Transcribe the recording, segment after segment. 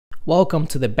Welcome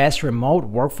to the best remote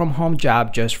work from home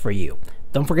job just for you.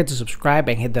 Don't forget to subscribe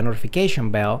and hit the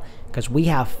notification bell because we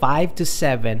have 5 to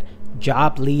 7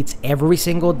 job leads every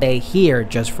single day here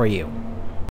just for you.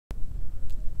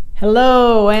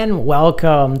 Hello and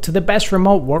welcome to the best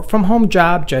remote work from home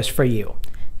job just for you.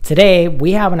 Today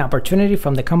we have an opportunity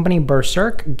from the company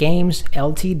Berserk Games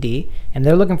Ltd, and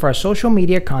they're looking for a social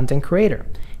media content creator.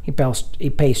 He pays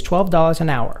 $12 an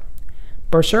hour.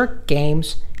 Berserk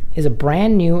Games is a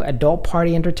brand new adult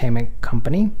party entertainment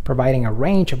company providing a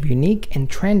range of unique and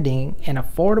trending and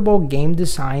affordable game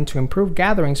design to improve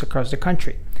gatherings across the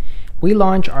country. We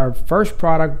launched our first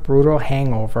product, Brutal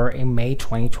Hangover, in May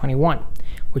 2021,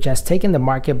 which has taken the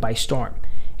market by storm.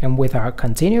 And with our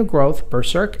continued growth,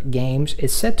 Berserk Games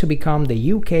is set to become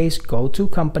the UK's go-to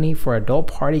company for adult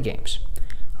party games.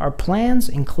 Our plans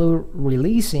include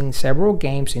releasing several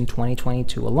games in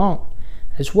 2022 alone,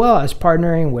 as well as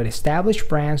partnering with established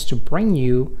brands to bring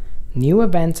you new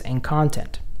events and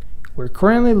content. We're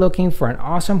currently looking for an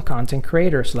awesome content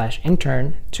creator /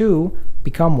 intern to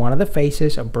become one of the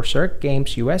faces of Berserk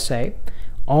Games USA,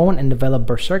 own and develop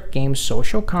Berserk Games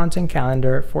social content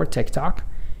calendar for TikTok,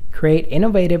 create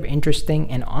innovative, interesting,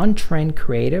 and on-trend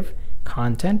creative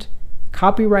content,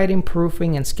 copywriting,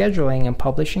 proofing, and scheduling and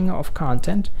publishing of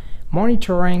content,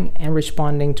 monitoring and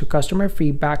responding to customer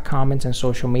feedback, comments, and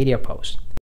social media posts.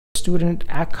 Student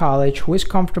at college who is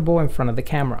comfortable in front of the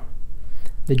camera.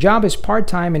 The job is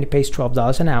part-time and it pays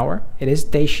 $12 an hour. It is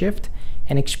day shift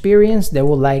and experience that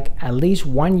will like at least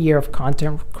 1 year of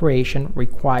content creation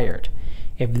required.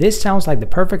 If this sounds like the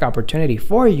perfect opportunity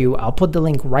for you, I'll put the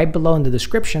link right below in the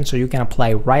description so you can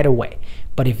apply right away.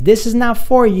 But if this is not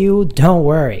for you, don't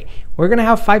worry. We're going to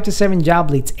have 5 to 7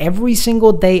 job leads every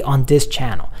single day on this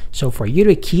channel. So for you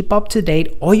to keep up to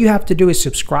date, all you have to do is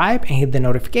subscribe and hit the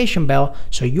notification bell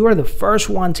so you are the first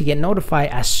one to get notified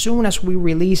as soon as we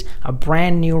release a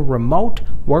brand new remote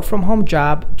work from home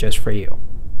job just for you.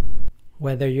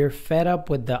 Whether you're fed up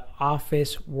with the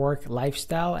office work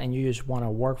lifestyle and you just want to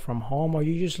work from home, or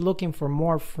you're just looking for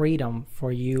more freedom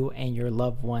for you and your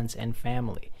loved ones and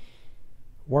family,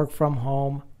 work from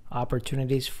home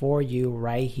opportunities for you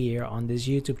right here on this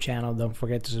YouTube channel. Don't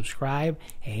forget to subscribe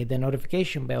and hit the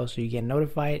notification bell so you get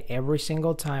notified every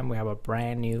single time we have a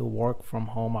brand new work from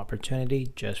home opportunity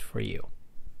just for you.